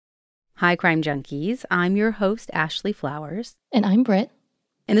Hi, Crime Junkies. I'm your host, Ashley Flowers. And I'm Britt.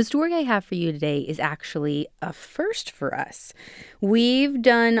 And the story I have for you today is actually a first for us. We've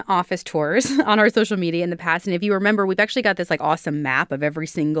done office tours on our social media in the past. And if you remember, we've actually got this awesome map of every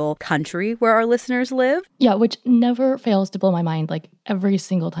single country where our listeners live. Yeah, which never fails to blow my mind every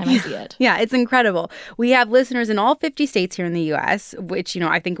single time I see it. Yeah, it's incredible. We have listeners in all 50 states here in the U.S., which,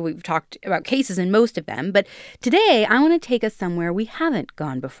 I think we've talked about cases in most of them. But today, I want to take us somewhere we haven't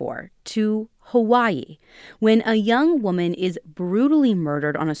gone before, to Hawaii, when a young woman is brutally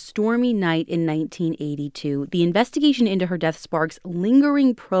murdered on a stormy night in 1982. The investigation into her death sparks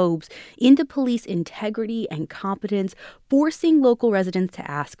lingering probes into police integrity and competence, forcing local residents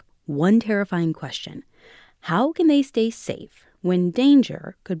to ask one terrifying question: how can they stay safe when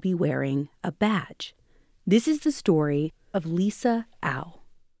danger could be wearing a badge? This is the story of Lisa Au.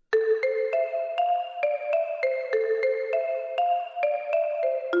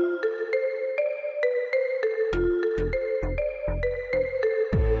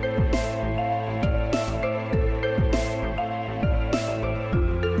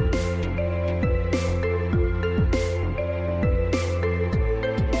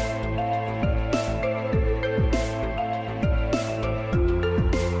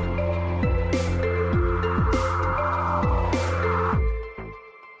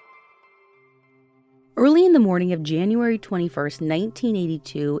 Early in the morning of January 21st,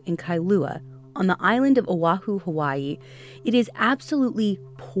 1982, in Kailua, on the island of Oahu, Hawaii, it is absolutely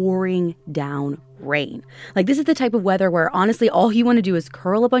pouring down rain. This is the type of weather where, honestly, all you want to do is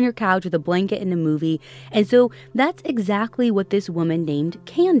curl up on your couch with a blanket and a movie. And so that's exactly what this woman named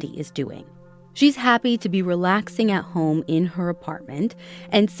Candy is doing. She's happy to be relaxing at home in her apartment.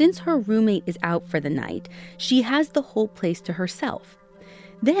 And since her roommate is out for the night, she has the whole place to herself.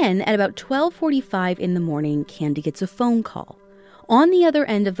 Then, at about 12:45 in the morning, Candy gets a phone call. On the other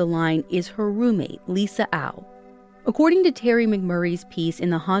end of the line is her roommate, Lisa Au. According to Terry McMurray's piece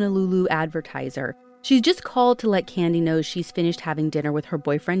in the Honolulu Advertiser, she's just called to let Candy know she's finished having dinner with her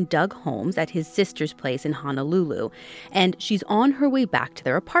boyfriend, Doug Holmes, at his sister's place in Honolulu, and she's on her way back to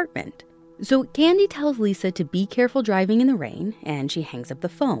their apartment. So Candy tells Lisa to be careful driving in the rain, and she hangs up the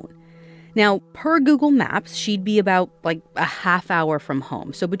phone. Now, per Google Maps, she'd be about a half hour from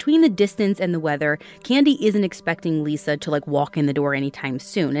home. So between the distance and the weather, Candy isn't expecting Lisa to walk in the door anytime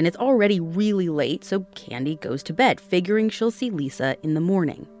soon. And it's already really late, so Candy goes to bed, figuring she'll see Lisa in the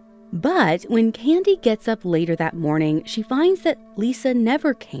morning. But when Candy gets up later that morning, she finds that Lisa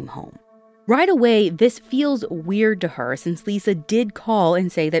never came home. Right away, this feels weird to her since Lisa did call and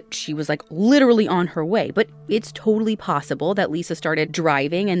say that she was literally on her way. But it's totally possible that Lisa started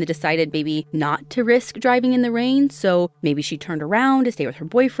driving and decided maybe not to risk driving in the rain. So maybe she turned around to stay with her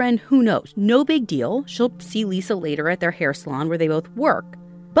boyfriend. Who knows? No big deal. She'll see Lisa later at their hair salon where they both work.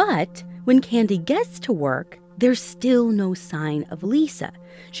 But when Candy gets to work, there's still no sign of Lisa.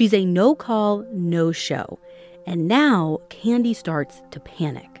 She's a no call, no show. And now Candy starts to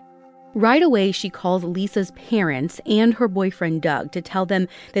panic. Right away, she calls Lisa's parents and her boyfriend, Doug, to tell them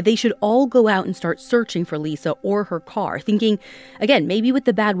that they should all go out and start searching for Lisa or her car, thinking, again, maybe with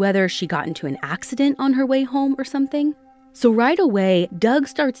the bad weather, she got into an accident on her way home or something. So right away, Doug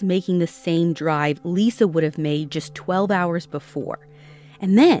starts making the same drive Lisa would have made just 12 hours before.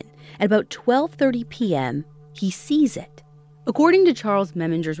 And then, at about 12:30 p.m., he sees it. According to Charles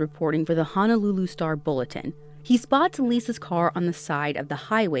Meminger's reporting for the Honolulu Star-Bulletin, he spots Lisa's car on the side of the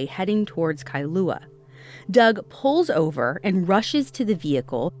highway heading towards Kailua. Doug pulls over and rushes to the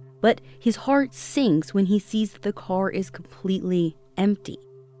vehicle, but his heart sinks when he sees that the car is completely empty.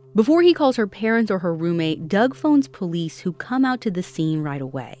 Before he calls her parents or her roommate, Doug phones police who come out to the scene right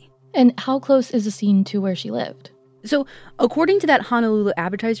away. And how close is the scene to where she lived? So, according to that Honolulu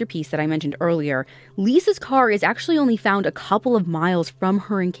Advertiser piece that I mentioned earlier, Lisa's car is actually only found a couple of miles from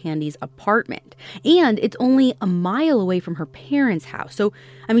her and Candy's apartment. And it's only a mile away from her parents' house. So,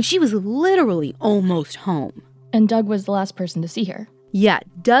 she was literally almost home. And Doug was the last person to see her. Yeah,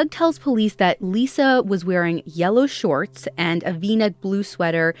 Doug tells police that Lisa was wearing yellow shorts and a V-neck blue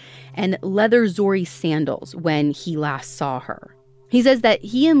sweater and leather Zori sandals when he last saw her. He says that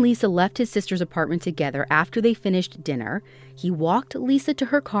he and Lisa left his sister's apartment together after they finished dinner. He walked Lisa to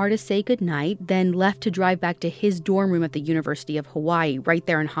her car to say goodnight, then left to drive back to his dorm room at the University of Hawaii, right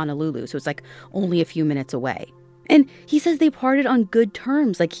there in Honolulu. So it's only a few minutes away. And he says they parted on good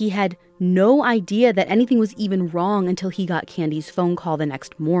terms. He had no idea that anything was even wrong until he got Candy's phone call the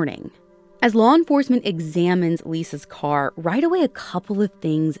next morning. As law enforcement examines Lisa's car, right away a couple of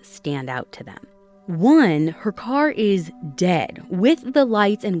things stand out to them. One, her car is dead, with the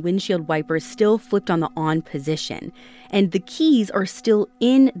lights and windshield wipers still flipped on the on position, and the keys are still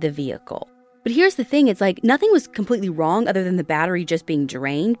in the vehicle. But here's the thing, it's like nothing was completely wrong other than the battery just being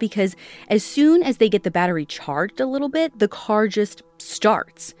drained, because as soon as they get the battery charged a little bit, the car just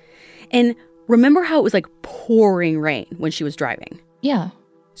starts. And remember how it was like pouring rain when she was driving? Yeah.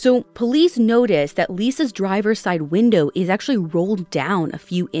 So police noticed that Lisa's driver's side window is actually rolled down a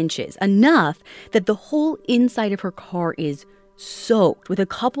few inches, enough that the whole inside of her car is soaked with a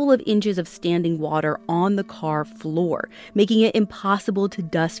couple of inches of standing water on the car floor, making it impossible to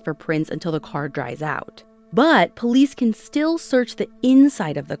dust for prints until the car dries out. But police can still search the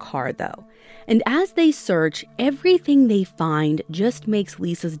inside of the car, though. And as they search, everything they find just makes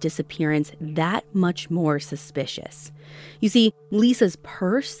Lisa's disappearance that much more suspicious. You see, Lisa's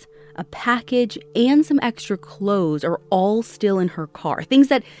purse, a package, and some extra clothes are all still in her car. Things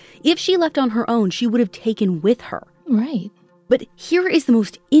that, if she left on her own, she would have taken with her. Right. But here is the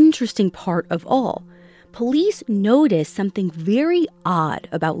most interesting part of all. Police noticed something very odd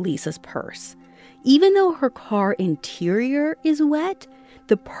about Lisa's purse. Even though her car interior is wet,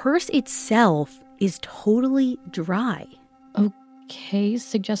 the purse itself is totally dry. Okay,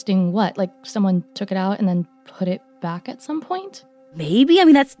 suggesting what? Like someone took it out and then put it back at some point? Maybe. I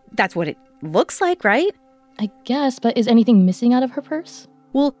mean, that's what it looks like, right? I guess, but is anything missing out of her purse?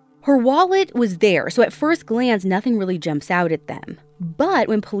 Well, her wallet was there, so at first glance, nothing really jumps out at them. But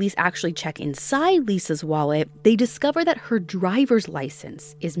when police actually check inside Lisa's wallet, they discover that her driver's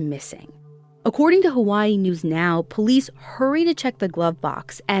license is missing. According to Hawaii News Now, police hurry to check the glove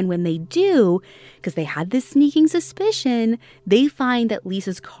box, and when they do, because they had this sneaking suspicion, they find that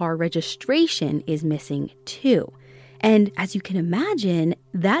Lisa's car registration is missing too. And as you can imagine,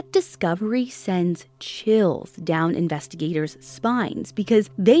 that discovery sends chills down investigators' spines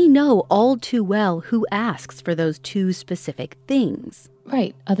because they know all too well who asks for those two specific things.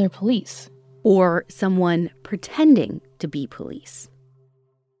 Right, other police. Or someone pretending to be police.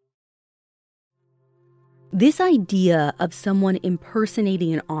 This idea of someone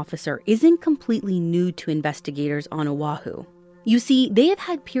impersonating an officer isn't completely new to investigators on Oahu. You see, they have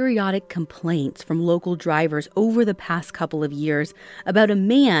had periodic complaints from local drivers over the past couple of years about a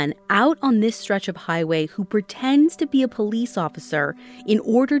man out on this stretch of highway who pretends to be a police officer in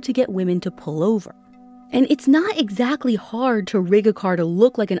order to get women to pull over. And it's not exactly hard to rig a car to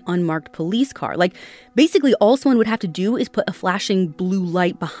look like an unmarked police car. Like, basically all someone would have to do is put a flashing blue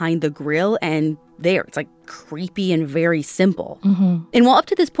light behind the grille and there. It's like creepy and very simple. Mm-hmm. And while up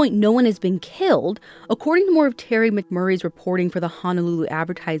to this point no one has been killed, according to more of Terry McMurray's reporting for the Honolulu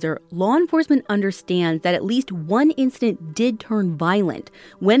Advertiser, law enforcement understands that at least one incident did turn violent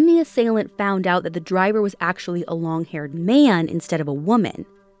when the assailant found out that the driver was actually a long-haired man instead of a woman.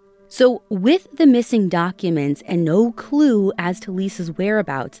 So with the missing documents and no clue as to Lisa's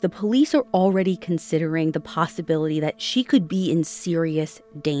whereabouts, the police are already considering the possibility that she could be in serious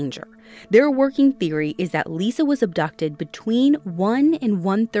danger. Their working theory is that Lisa was abducted between 1 and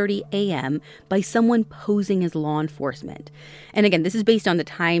 1:30 a.m. by someone posing as law enforcement. And again, this is based on the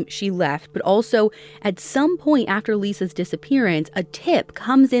time she left, but also at some point after Lisa's disappearance, a tip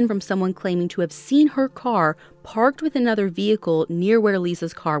comes in from someone claiming to have seen her car parked with another vehicle near where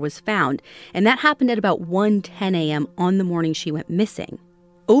Lisa's car was found. And that happened at about 1:10 a.m. on the morning she went missing.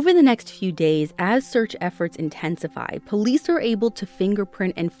 Over the next few days, as search efforts intensify, police are able to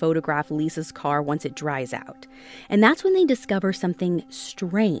fingerprint and photograph Lisa's car once it dries out. And that's when they discover something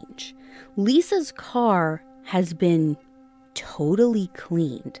strange. Lisa's car has been totally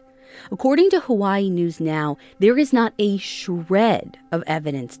cleaned. According to Hawaii News Now, there is not a shred of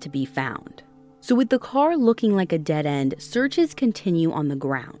evidence to be found. So with the car looking like a dead end, searches continue on the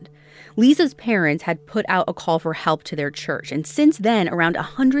ground. Lisa's parents had put out a call for help to their church, and since then, around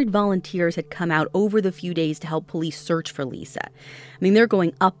 100 volunteers had come out over the few days to help police search for Lisa. I mean, they're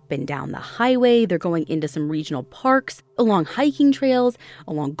going up and down the highway, they're going into some regional parks, along hiking trails,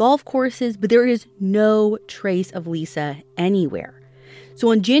 along golf courses, but there is no trace of Lisa anywhere.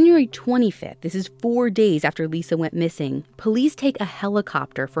 So on January 25th, this is 4 days after Lisa went missing, police take a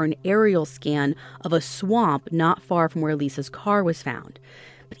helicopter for an aerial scan of a swamp not far from where Lisa's car was found.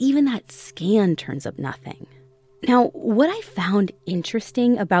 But even that scan turns up nothing. Now, what I found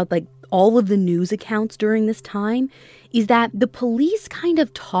interesting about all of the news accounts during this time is that the police kind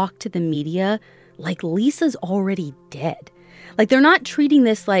of talk to the media like Lisa's already dead. Like they're not treating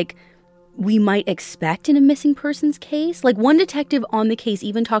this like we might expect in a missing persons case. Like one detective on the case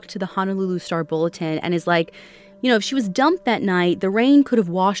even talked to the Honolulu Star-Bulletin and is like, if she was dumped that night, the rain could have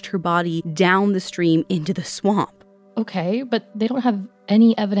washed her body down the stream into the swamp. Okay, but they don't have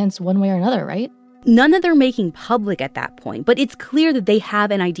any evidence one way or another, right? None that they're making public at that point, but it's clear that they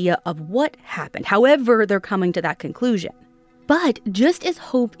have an idea of what happened, however they're coming to that conclusion. But just as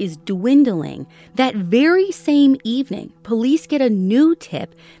hope is dwindling, that very same evening, police get a new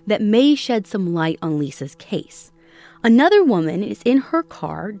tip that may shed some light on Lisa's case. Another woman is in her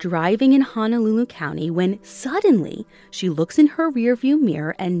car driving in Honolulu County when suddenly she looks in her rearview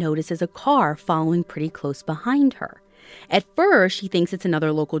mirror and notices a car following pretty close behind her. At first, she thinks it's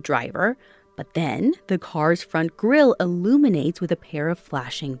another local driver, but then the car's front grille illuminates with a pair of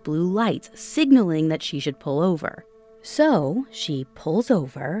flashing blue lights, signaling that she should pull over. So she pulls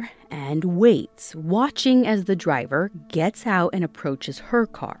over and waits, watching as the driver gets out and approaches her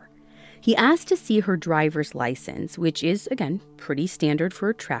car. He asks to see her driver's license, which is, again, pretty standard for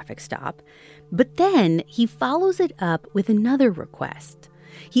a traffic stop. But then he follows it up with another request.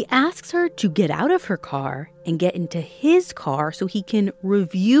 He asks her to get out of her car and get into his car so he can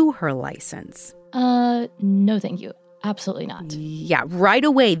review her license. No thank you. Absolutely not. Yeah, right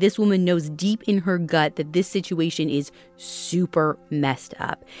away, this woman knows deep in her gut that this situation is super messed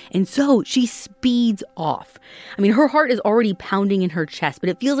up. And so she speeds off. I mean, her heart is already pounding in her chest, but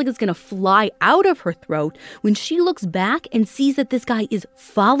it feels like it's going to fly out of her throat when she looks back and sees that this guy is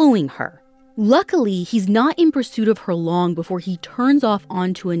following her. Luckily, he's not in pursuit of her long before he turns off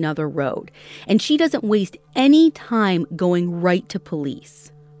onto another road, and she doesn't waste any time going right to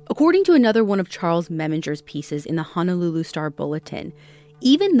police. According to another one of Charles Meminger's pieces in the Honolulu Star-Bulletin,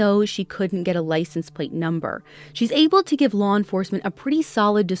 even though she couldn't get a license plate number, she's able to give law enforcement a pretty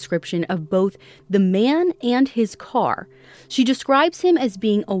solid description of both the man and his car. She describes him as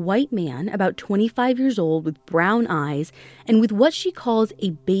being a white man, about 25 years old, with brown eyes, and with what she calls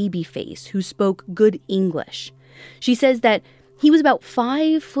a baby face, who spoke good English. She says that he was about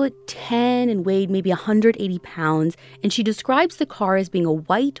 5'10" and weighed maybe 180 pounds, and she describes the car as being a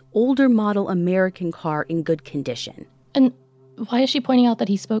white, older model American car in good condition. And why is she pointing out that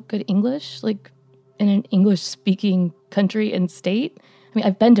he spoke good English, like in an English-speaking country and state? I mean,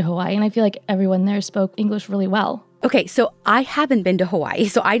 I've been to Hawaii, and I feel like everyone there spoke English really well. Okay, so I haven't been to Hawaii,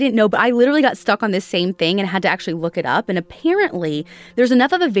 so I didn't know, but I literally got stuck on this same thing and had to actually look it up. And apparently, there's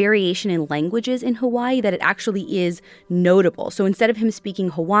enough of a variation in languages in Hawaii that it actually is notable. So instead of him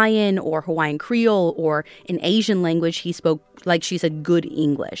speaking Hawaiian or Hawaiian Creole or an Asian language, he spoke, like she said, good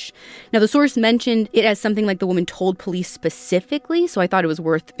English. Now, the source mentioned it as something like the woman told police specifically, so I thought it was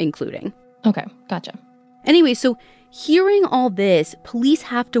worth including. Okay, gotcha. Anyway, so hearing all this, police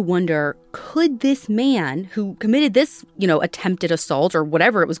have to wonder, could this man who committed this, attempted assault or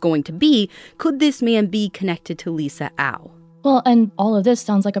whatever it was going to be, could this man be connected to Lisa Au? Well, and all of this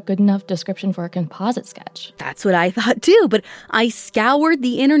sounds like a good enough description for a composite sketch. That's what I thought too, but I scoured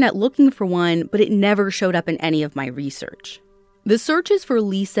the internet looking for one, but it never showed up in any of my research. The searches for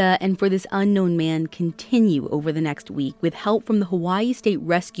Lisa and for this unknown man continue over the next week with help from the Hawaii State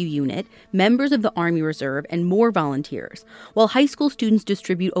Rescue Unit, members of the Army Reserve, and more volunteers, while high school students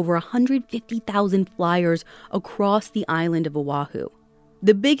distribute over 150,000 flyers across the island of Oahu.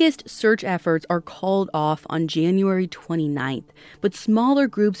 The biggest search efforts are called off on January 29th, but smaller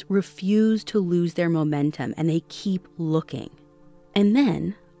groups refuse to lose their momentum and they keep looking. And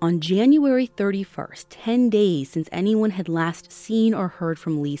then, on January 31st, 10 days since anyone had last seen or heard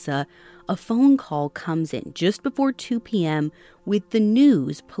from Lisa, a phone call comes in just before 2 p.m. with the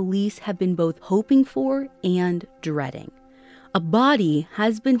news police have been both hoping for and dreading. A body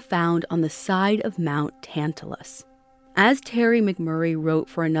has been found on the side of Mount Tantalus. As Terry McMurray wrote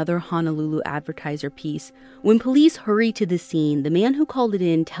for another Honolulu Advertiser piece, when police hurry to the scene, the man who called it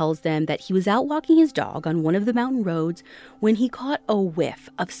in tells them that he was out walking his dog on one of the mountain roads when he caught a whiff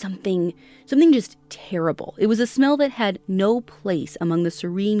of something just terrible. It was a smell that had no place among the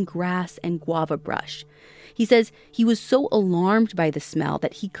serene grass and guava brush. He says he was so alarmed by the smell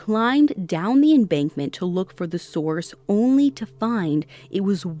that he climbed down the embankment to look for the source, only to find it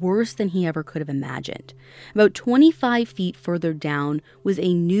was worse than he ever could have imagined. About 25 feet further down was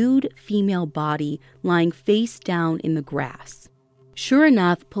a nude female body lying face down in the grass. Sure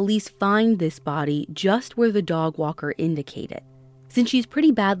enough, police find this body just where the dog walker indicated. Since she's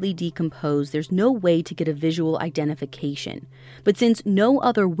pretty badly decomposed, there's no way to get a visual identification. But since no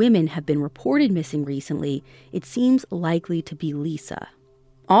other women have been reported missing recently, it seems likely to be Lisa.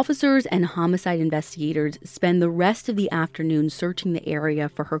 Officers and homicide investigators spend the rest of the afternoon searching the area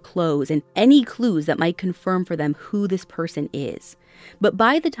for her clothes and any clues that might confirm for them who this person is. But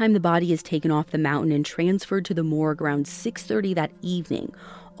by the time the body is taken off the mountain and transferred to the morgue around 6:30 that evening,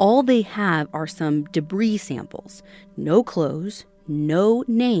 all they have are some debris samples. No clothes, no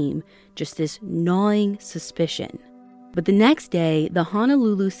name, just this gnawing suspicion. But the next day, the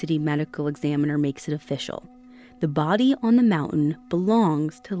Honolulu City Medical Examiner makes it official. The body on the mountain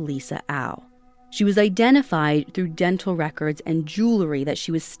belongs to Lisa Au. She was identified through dental records and jewelry that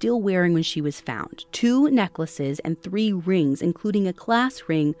she was still wearing when she was found. 2 necklaces and 3 rings, including a class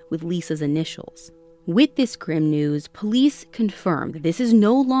ring with Lisa's initials. With this grim news, police confirm that this is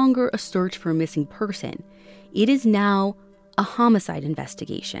no longer a search for a missing person. It is now a homicide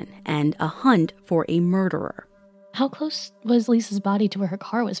investigation and a hunt for a murderer. How close was Lisa's body to where her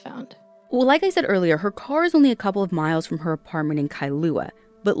car was found? Well, like I said earlier, her car is only a couple of miles from her apartment in Kailua,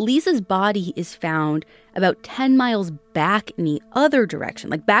 but Lisa's body is found about 10 miles back in the other direction,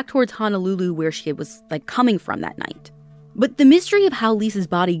 like back towards Honolulu where she was coming from that night. But the mystery of how Lisa's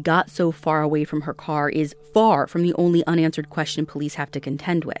body got so far away from her car is far from the only unanswered question police have to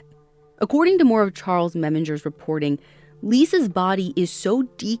contend with. According to more of Charles Meminger's reporting, Lisa's body is so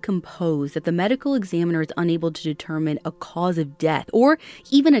decomposed that the medical examiner is unable to determine a cause of death or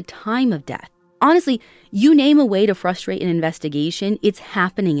even a time of death. Honestly, you name a way to frustrate an investigation, it's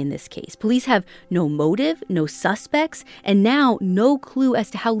happening in this case. Police have no motive, no suspects, and now no clue as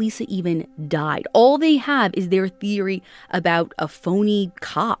to how Lisa even died. All they have is their theory about a phony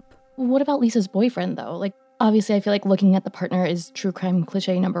cop. What about Lisa's boyfriend, though? Obviously, I feel like looking at the partner is true crime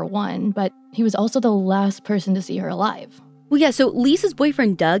cliche number 1, but he was also the last person to see her alive. Well, yeah, so Lisa's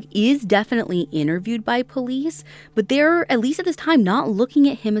boyfriend, Doug, is definitely interviewed by police, but they're, at least at this time, not looking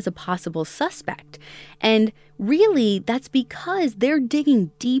at him as a possible suspect. And really, that's because they're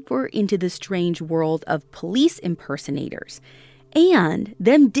digging deeper into the strange world of police impersonators. And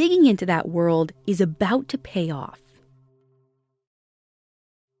them digging into that world is about to pay off.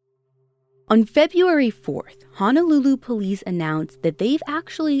 On February 4th, Honolulu police announced that they've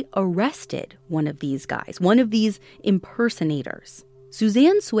actually arrested one of these guys, one of these impersonators.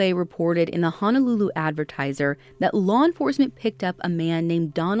 Suzanne Sway reported in the Honolulu Advertiser that law enforcement picked up a man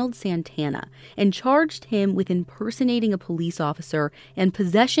named Donald Santana and charged him with impersonating a police officer and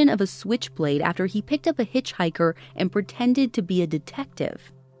possession of a switchblade after he picked up a hitchhiker and pretended to be a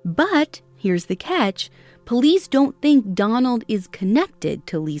detective. But here's the catch. Police don't think Donald is connected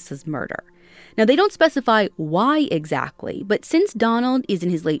to Lisa's murder. Now, they don't specify why exactly, but since Donald is in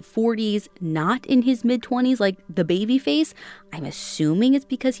his late 40s, not in his mid-20s like the baby face, I'm assuming it's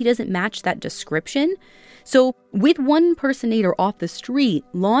because he doesn't match that description. So with one impersonator off the street,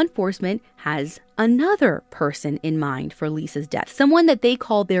 law enforcement has another person in mind for Lisa's death, someone that they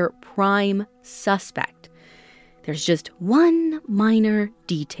call their prime suspect. There's just one minor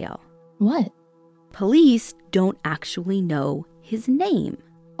detail. What? Police don't actually know his name.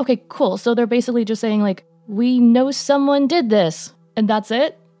 Okay, cool. So they're basically just saying, we know someone did this, and that's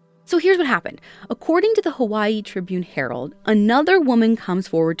it? So here's what happened. According to the Hawaii Tribune Herald, another woman comes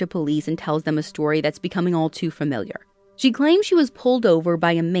forward to police and tells them a story that's becoming all too familiar. She claims she was pulled over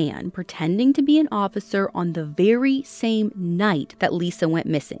by a man pretending to be an officer on the very same night that Lisa went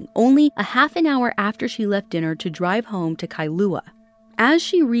missing, only a half an hour after she left dinner to drive home to Kailua. As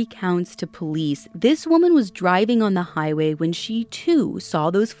she recounts to police, this woman was driving on the highway when she too saw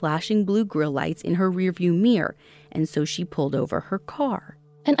those flashing blue grille lights in her rearview mirror, and so she pulled over her car.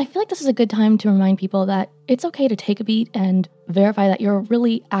 And I feel like this is a good time to remind people that it's okay to take a beat and verify that you're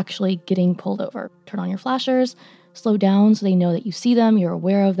really actually getting pulled over. Turn on your flashers, slow down so they know that you see them, you're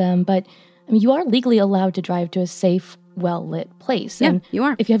aware of them, but you are legally allowed to drive to a safe, well-lit place. Yeah, and you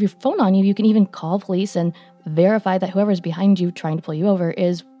are. If you have your phone on you, you can even call police and verify that whoever's behind you trying to pull you over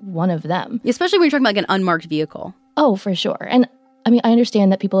is one of them. Especially when you're talking about an unmarked vehicle. Oh, for sure. And I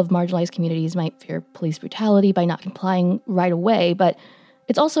understand that people of marginalized communities might fear police brutality by not complying right away, but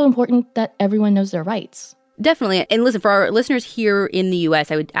it's also important that everyone knows their rights. Definitely. And listen, for our listeners here in the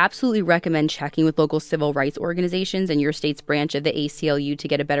U.S., I would absolutely recommend checking with local civil rights organizations and your state's branch of the ACLU to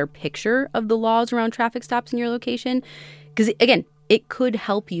get a better picture of the laws around traffic stops in your location. Because, again, it could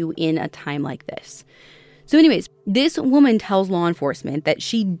help you in a time like this. So anyways, this woman tells law enforcement that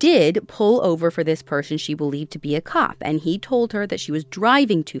she did pull over for this person she believed to be a cop, and he told her that she was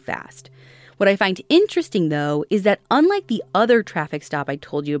driving too fast. What I find interesting, though, is that unlike the other traffic stop I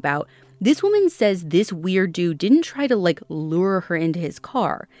told you about, this woman says this weird dude didn't try to, lure her into his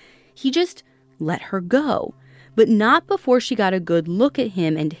car. He just let her go, but not before she got a good look at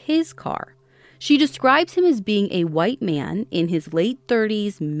him and his car. She describes him as being a white man in his late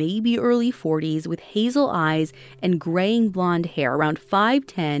 30s, maybe early 40s, with hazel eyes and graying blonde hair, around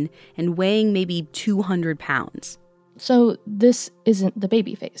 5'10", and weighing maybe 200 pounds. So this isn't the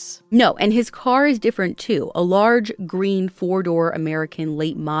baby face? No, and his car is different too. A large green 4-door American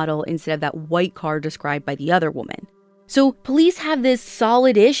late model instead of that white car described by the other woman. So police have this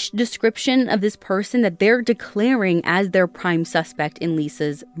solid-ish description of this person that they're declaring as their prime suspect in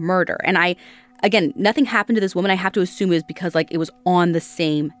Lisa's murder. And again, nothing happened to this woman. I have to assume it was because it was on the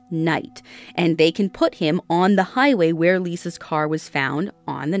same night. And they can put him on the highway where Lisa's car was found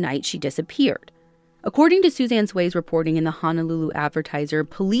on the night she disappeared. According to Suzanne Sway's reporting in the Honolulu Advertiser,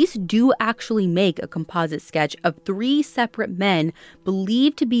 police do actually make a composite sketch of 3 separate men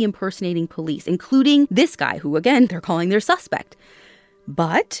believed to be impersonating police, including this guy, who, again, they're calling their suspect.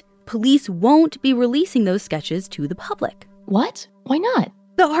 But police won't be releasing those sketches to the public. What? Why not?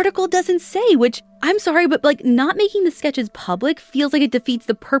 The article doesn't say, which, I'm sorry, but not making the sketches public feels like it defeats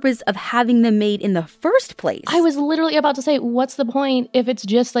the purpose of having them made in the first place. I was literally about to say, what's the point if it's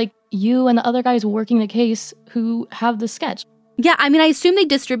just you and the other guys working the case who have the sketch? Yeah, I assume they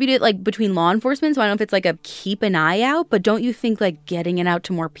distribute it between law enforcement, so I don't know if it's a keep an eye out, but don't you think getting it out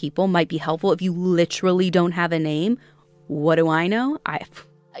to more people might be helpful if you literally don't have a name? What do I know?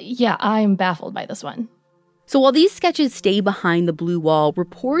 Yeah, I'm baffled by this one. So while these sketches stay behind the blue wall,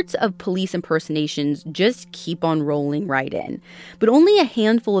 reports of police impersonations just keep on rolling right in. But only a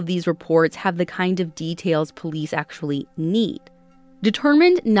handful of these reports have the kind of details police actually need.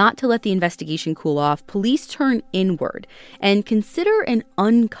 Determined not to let the investigation cool off, police turn inward and consider an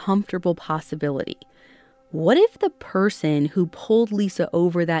uncomfortable possibility. What if the person who pulled Lisa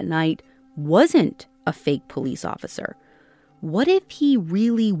over that night wasn't a fake police officer? What if he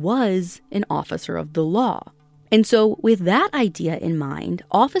really was an officer of the law? And so with that idea in mind,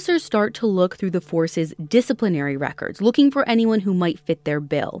 officers start to look through the force's disciplinary records, looking for anyone who might fit their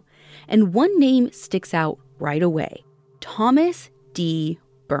bill. And one name sticks out right away: Thomas D.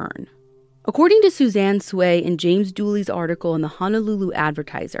 Byrne. According to Suzanne Sway and James Dooley's article in the Honolulu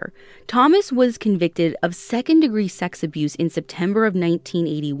Advertiser, Thomas was convicted of second-degree sex abuse in September of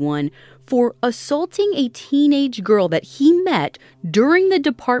 1981 for assaulting a teenage girl that he met during the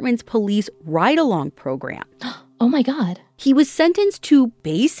department's police ride-along program. Oh my God. He was sentenced to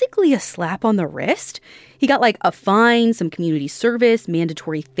basically a slap on the wrist. He got a fine, some community service,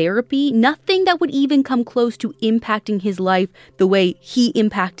 mandatory therapy, nothing that would even come close to impacting his life the way he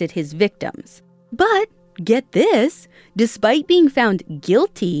impacted his victims. But get this, despite being found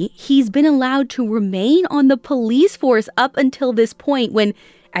guilty, he's been allowed to remain on the police force up until this point when,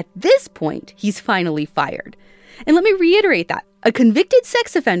 at this point, he's finally fired. And let me reiterate that. A convicted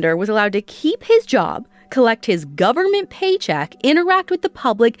sex offender was allowed to keep his job, collect his government paycheck, interact with the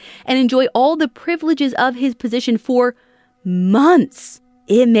public, and enjoy all the privileges of his position for months.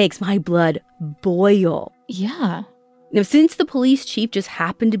 It makes my blood boil. Yeah. Now, since the police chief just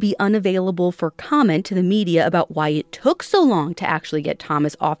happened to be unavailable for comment to the media about why it took so long to actually get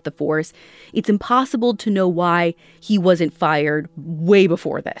Thomas off the force, it's impossible to know why he wasn't fired way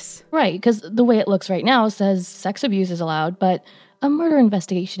before this. Right, because the way it looks right now says sex abuse is allowed, but a murder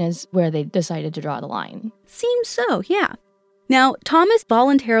investigation is where they decided to draw the line. Seems so, yeah. Now, Thomas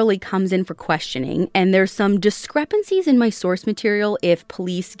voluntarily comes in for questioning, and there's some discrepancies in my source material if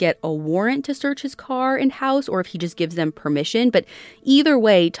police get a warrant to search his car and house or if he just gives them permission. But either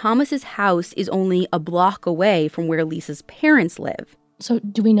way, Thomas's house is only a block away from where Lisa's parents live. So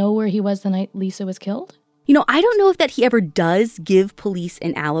do we know where he was the night Lisa was killed? I don't know if that he ever does give police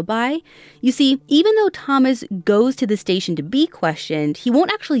an alibi. You see, even though Thomas goes to the station to be questioned, he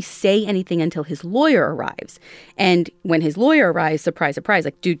won't actually say anything until his lawyer arrives. And when his lawyer arrives, surprise, surprise,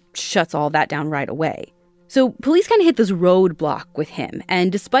 dude shuts all that down right away. So police kind of hit this roadblock with him.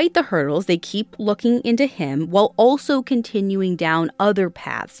 And despite the hurdles, they keep looking into him while also continuing down other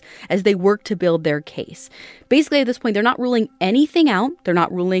paths as they work to build their case. Basically, at this point, they're not ruling anything out. They're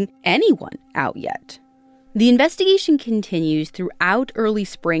not ruling anyone out yet. The investigation continues throughout early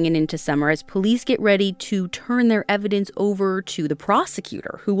spring and into summer as police get ready to turn their evidence over to the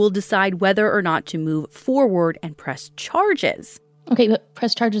prosecutor, who will decide whether or not to move forward and press charges. Okay, but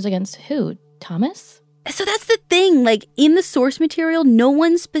press charges against who? Thomas? So that's the thing. In the source material, no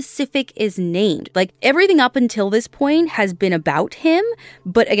one specific is named. Everything up until this point has been about him.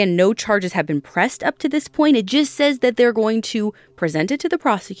 But again, no charges have been pressed up to this point. It just says that they're going to present it to the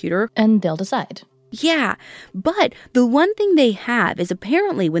prosecutor. And they'll decide. Yeah, but the one thing they have is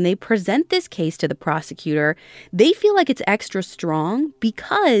apparently when they present this case to the prosecutor, they feel like it's extra strong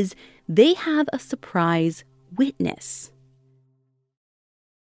because they have a surprise witness.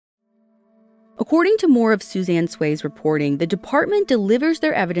 According to more of Suzanne Sway's reporting, the department delivers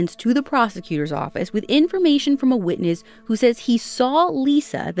their evidence to the prosecutor's office with information from a witness who says he saw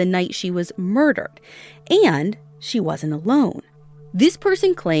Lisa the night she was murdered, and she wasn't alone. This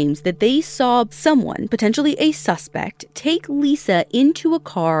person claims that they saw someone, potentially a suspect, take Lisa into a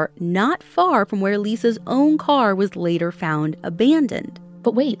car not far from where Lisa's own car was later found abandoned.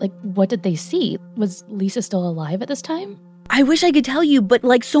 But wait, what did they see? Was Lisa still alive at this time? I wish I could tell you, but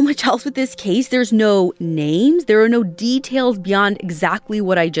like so much else with this case, there's no names, there are no details beyond exactly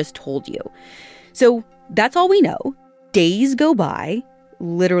what I just told you. So that's all we know. Days go by,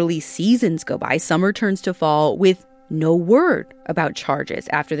 literally seasons go by, summer turns to fall, with no word about charges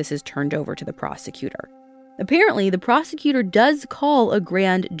after this is turned over to the prosecutor. Apparently, the prosecutor does call a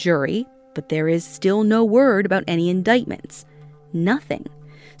grand jury, but there is still no word about any indictments. Nothing.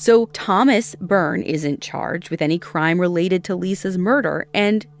 So Thomas Byrne isn't charged with any crime related to Lisa's murder,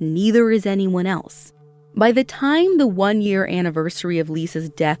 and neither is anyone else. By the time the 1-year anniversary of Lisa's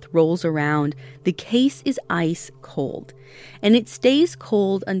death rolls around, the case is ice cold. And it stays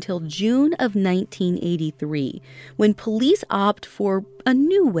cold until June of 1983, when police opt for a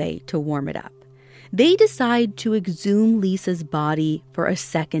new way to warm it up. They decide to exhume Lisa's body for a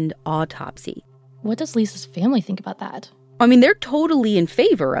second autopsy. What does Lisa's family think about that? I mean, they're totally in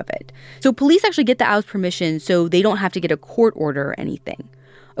favor of it. So police actually get the Owl's permission so they don't have to get a court order or anything.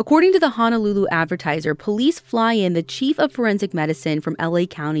 According to the Honolulu Advertiser, police fly in the chief of forensic medicine from LA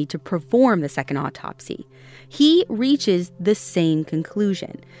County to perform the second autopsy. He reaches the same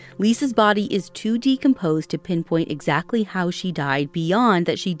conclusion. Lisa's body is too decomposed to pinpoint exactly how she died beyond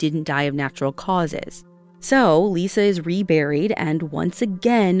that she didn't die of natural causes. So Lisa is reburied, and once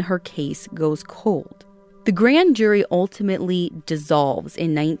again, her case goes cold. The grand jury ultimately dissolves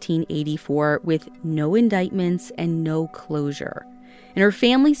in 1984 with no indictments and no closure. And her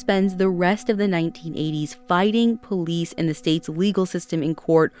family spends the rest of the 1980s fighting police and the state's legal system in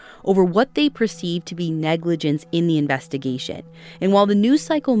court over what they perceive to be negligence in the investigation. And while the news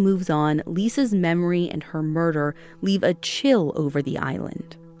cycle moves on, Lisa's memory and her murder leave a chill over the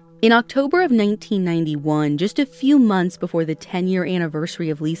island. In October of 1991, just a few months before the 10-year anniversary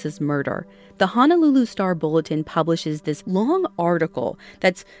of Lisa's murder, the Honolulu Star-Bulletin publishes this long article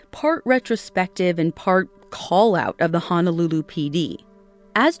that's part retrospective and part call-out of the Honolulu PD.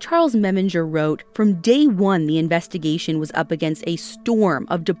 As Charles Memminger wrote, from day one, the investigation was up against a storm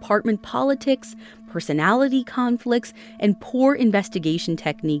of department politics, personality conflicts, and poor investigation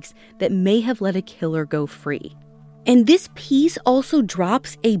techniques that may have let a killer go free. And this piece also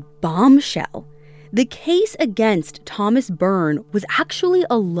drops a bombshell. The case against Thomas Byrne was actually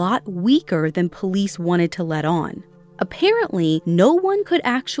a lot weaker than police wanted to let on. Apparently, no one could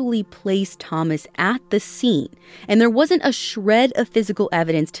actually place Thomas at the scene, and there wasn't a shred of physical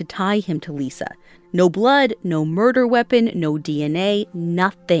evidence to tie him to Lisa. No blood, no murder weapon, no DNA,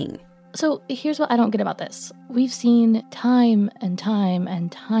 nothing. So here's what I don't get about this. We've seen time and time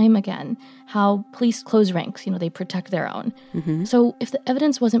and time again how police close ranks, they protect their own. Mm-hmm. So if the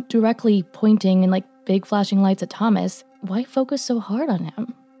evidence wasn't directly pointing and big flashing lights at Thomas, why focus so hard on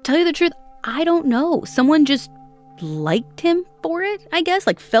him? Tell you the truth, I don't know. Someone just liked him for it, I guess,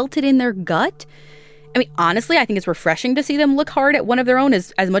 felt it in their gut. I mean, honestly, I think it's refreshing to see them look hard at one of their own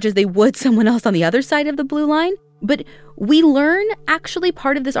as much as they would someone else on the other side of the blue line. But we learn, actually,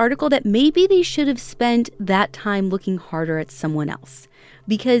 part of this article that maybe they should have spent that time looking harder at someone else.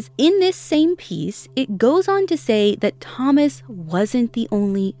 Because in this same piece, it goes on to say that Thomas wasn't the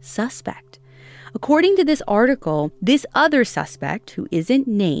only suspect. According to this article, this other suspect, who isn't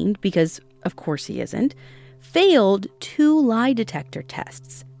named because, of course he isn't, failed 2 lie detector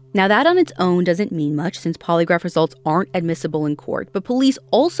tests. Now, that on its own doesn't mean much since polygraph results aren't admissible in court, but police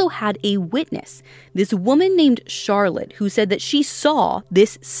also had a witness, this woman named Charlotte, who said that she saw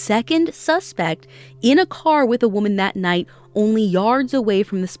this second suspect in a car with a woman that night only yards away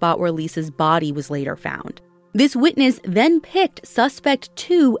from the spot where Lisa's body was later found. This witness then picked suspect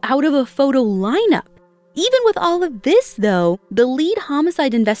 2 out of a photo lineup. Even with all of this, though, the lead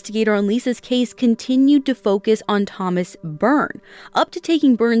homicide investigator on Lisa's case continued to focus on Thomas Byrne, up to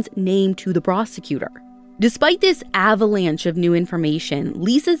taking Byrne's name to the prosecutor. Despite this avalanche of new information,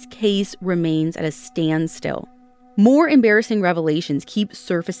 Lisa's case remains at a standstill. More embarrassing revelations keep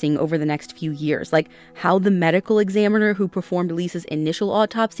surfacing over the next few years, like how the medical examiner who performed Lisa's initial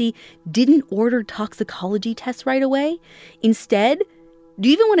autopsy didn't order toxicology tests right away. Instead, do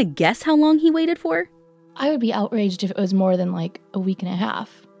you even want to guess how long he waited for? I would be outraged if it was more than a week and a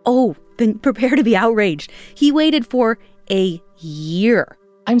half. Oh, then prepare to be outraged. He waited for a year.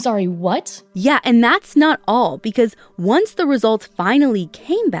 I'm sorry, what? Yeah, and that's not all, because once the results finally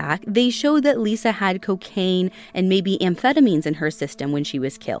came back, they showed that Lisa had cocaine and maybe amphetamines in her system when she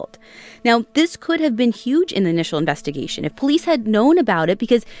was killed. Now, this could have been huge in the initial investigation if police had known about it,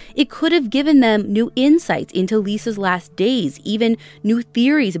 because it could have given them new insights into Lisa's last days, even new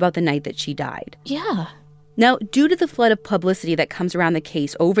theories about the night that she died. Yeah. Now, due to the flood of publicity that comes around the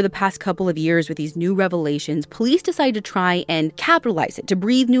case over the past couple of years with these new revelations, police decided to try and capitalize it, to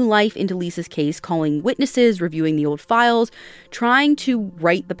breathe new life into Lisa's case, calling witnesses, reviewing the old files, trying to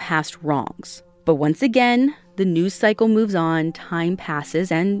right the past wrongs. But once again, the news cycle moves on, time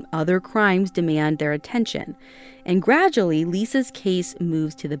passes, and other crimes demand their attention. And gradually, Lisa's case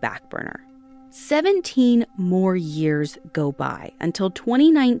moves to the back burner. 17 more years go by until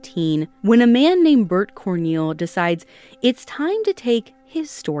 2019, when a man named Bert Corneal decides it's time to take his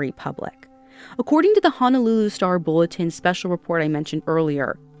story public. According to the Honolulu Star-Bulletin special report I mentioned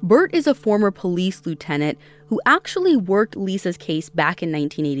earlier, Bert is a former police lieutenant who actually worked Lisa's case back in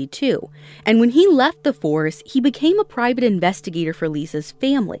 1982. And when he left the force, he became a private investigator for Lisa's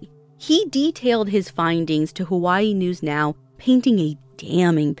family. He detailed his findings to Hawaii News Now, painting a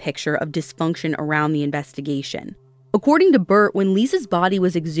damning picture of dysfunction around the investigation. According to Bert, when Lisa's body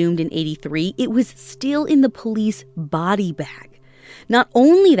was exhumed in 1983, it was still in the police body bag. Not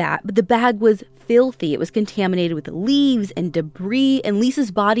only that, but the bag was filthy. It was contaminated with leaves and debris, and Lisa's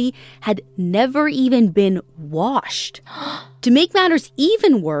body had never even been washed. To make matters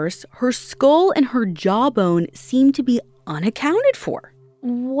even worse, her skull and her jawbone seemed to be unaccounted for.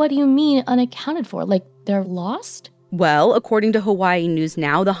 What do you mean unaccounted for? Like they're lost? Well, according to Hawaii News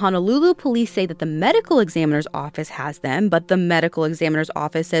Now, the Honolulu police say that the medical examiner's office has them, but the medical examiner's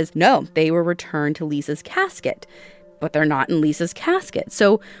office says no, they were returned to Lisa's casket. But they're not in Lisa's casket.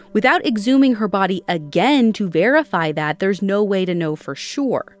 So without exhuming her body again to verify that, there's no way to know for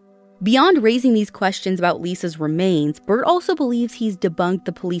sure. Beyond raising these questions about Lisa's remains, Bert also believes he's debunked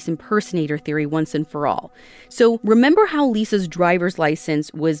the police impersonator theory once and for all. So remember how Lisa's driver's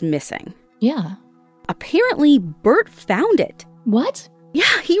license was missing? Yeah. Apparently, Bert found it. What?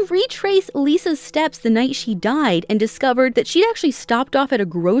 Yeah, he retraced Lisa's steps the night she died and discovered that she'd actually stopped off at a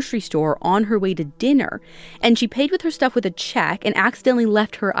grocery store on her way to dinner. And she paid with her stuff with a check and accidentally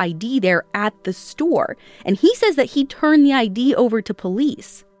left her ID there at the store. And he says that he turned the ID over to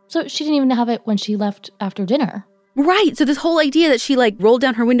police. So she didn't even have it when she left after dinner. Right. So this whole idea that she rolled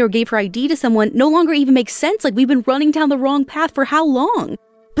down her window or gave her ID to someone no longer even makes sense. We've been running down the wrong path for how long?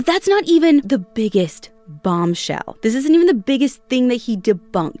 But that's not even the biggest bombshell. This isn't even the biggest thing that he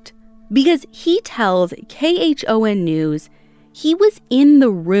debunked. Because he tells KHON News he was in the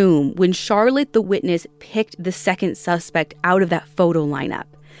room when Charlotte, the witness, picked the second suspect out of that photo lineup.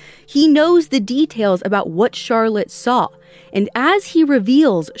 He knows the details about what Charlotte saw. And as he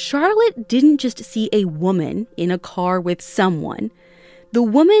reveals, Charlotte didn't just see a woman in a car with someone. The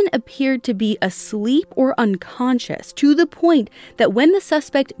woman appeared to be asleep or unconscious, to the point that when the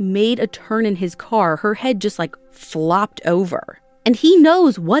suspect made a turn in his car, her head just flopped over. And he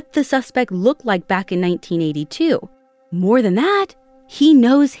knows what the suspect looked like back in 1982. More than that, he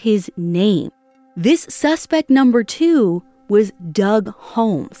knows his name. This suspect number 2 was Doug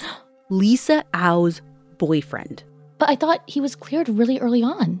Holmes, Lisa Au's boyfriend. But I thought he was cleared really early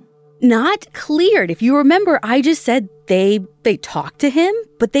on. Not cleared. If you remember, I just said they talked to him,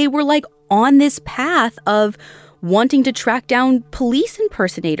 but they were on this path of wanting to track down police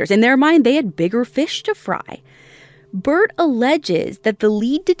impersonators. In their mind, they had bigger fish to fry. Bert alleges that the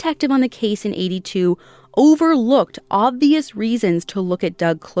lead detective on the case in 1982 overlooked obvious reasons to look at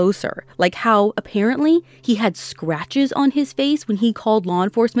Doug closer, like how apparently he had scratches on his face when he called law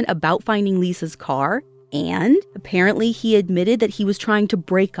enforcement about finding Lisa's car. And apparently he admitted that he was trying to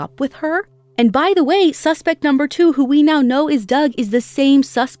break up with her. And by the way, suspect number 2, who we now know is Doug, is the same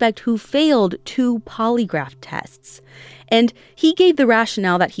suspect who failed 2 polygraph tests. And he gave the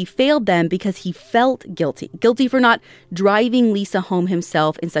rationale that he failed them because he felt guilty for not driving Lisa home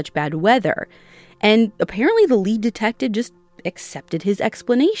himself in such bad weather. And apparently the lead detective just accepted his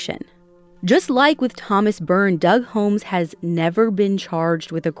explanation. Just like with Thomas Byrne, Doug Holmes has never been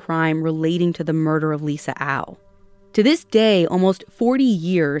charged with a crime relating to the murder of Lisa Au. To this day, almost 40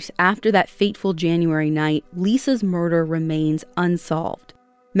 years after that fateful January night, Lisa's murder remains unsolved.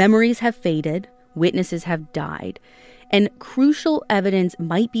 Memories have faded, witnesses have died, and crucial evidence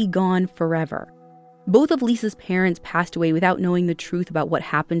might be gone forever. Both of Lisa's parents passed away without knowing the truth about what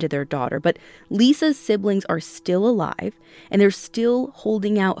happened to their daughter, but Lisa's siblings are still alive, and they're still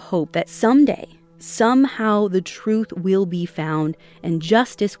holding out hope that someday, somehow, the truth will be found and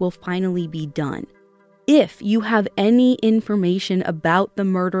justice will finally be done. If you have any information about the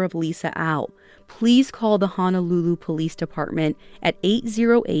murder of Lisa Au, please call the Honolulu Police Department at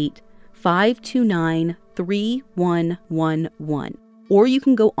 808-529-3111. Or you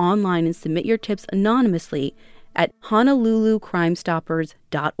can go online and submit your tips anonymously at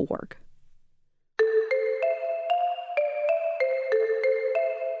honolulucrimestoppers.org.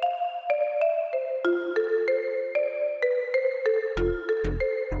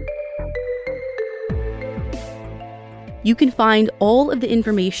 You can find all of the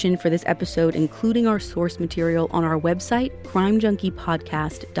information for this episode, including our source material, on our website,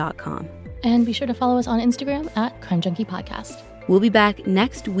 crimejunkiepodcast.com. And be sure to follow us on Instagram at Crime Junkie Podcast. We'll be back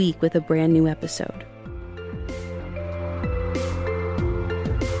next week with a brand new episode.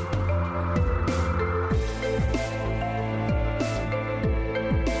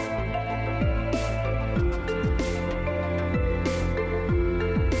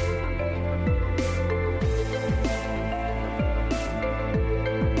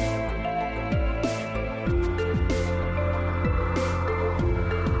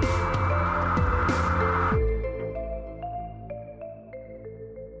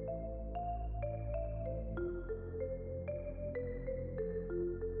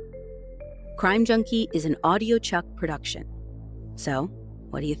 Crime Junkie is an Audio Chuck production. So,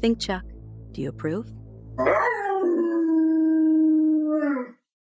 what do you think, Chuck? Do you approve?